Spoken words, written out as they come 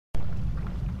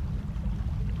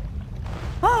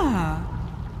Ah.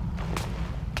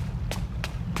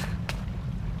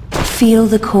 Feel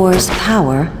the core's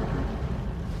power.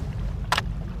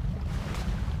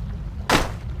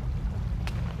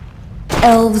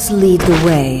 Elves lead the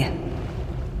way.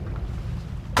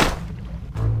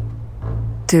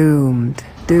 Doomed,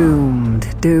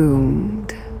 doomed,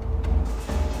 doomed.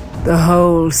 The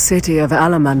whole city of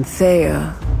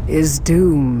Allemantheia is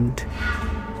doomed.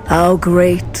 Our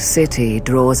great city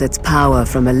draws its power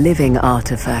from a living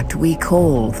artifact we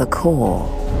call the core.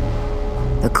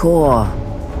 The core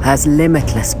has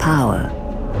limitless power,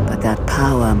 but that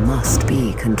power must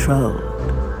be controlled.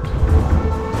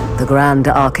 The Grand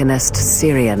Arcanist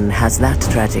Syrian has that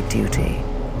tragic duty.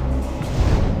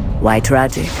 Why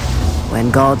tragic?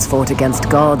 When gods fought against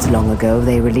gods long ago,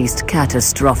 they released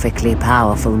catastrophically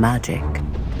powerful magic.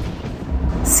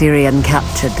 Syrian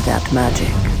captured that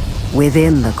magic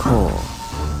within the core,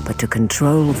 but to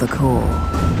control the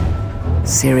core,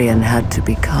 Syrian had to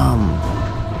become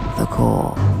the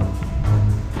core.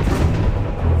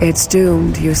 It's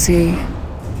doomed, you see.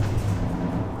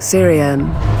 Syrian,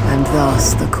 and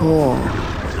thus the core,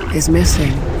 is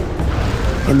missing.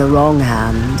 In the wrong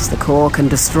hands, the core can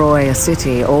destroy a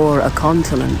city or a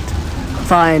continent.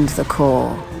 Find the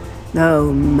core,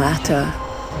 no matter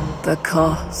the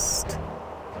cost.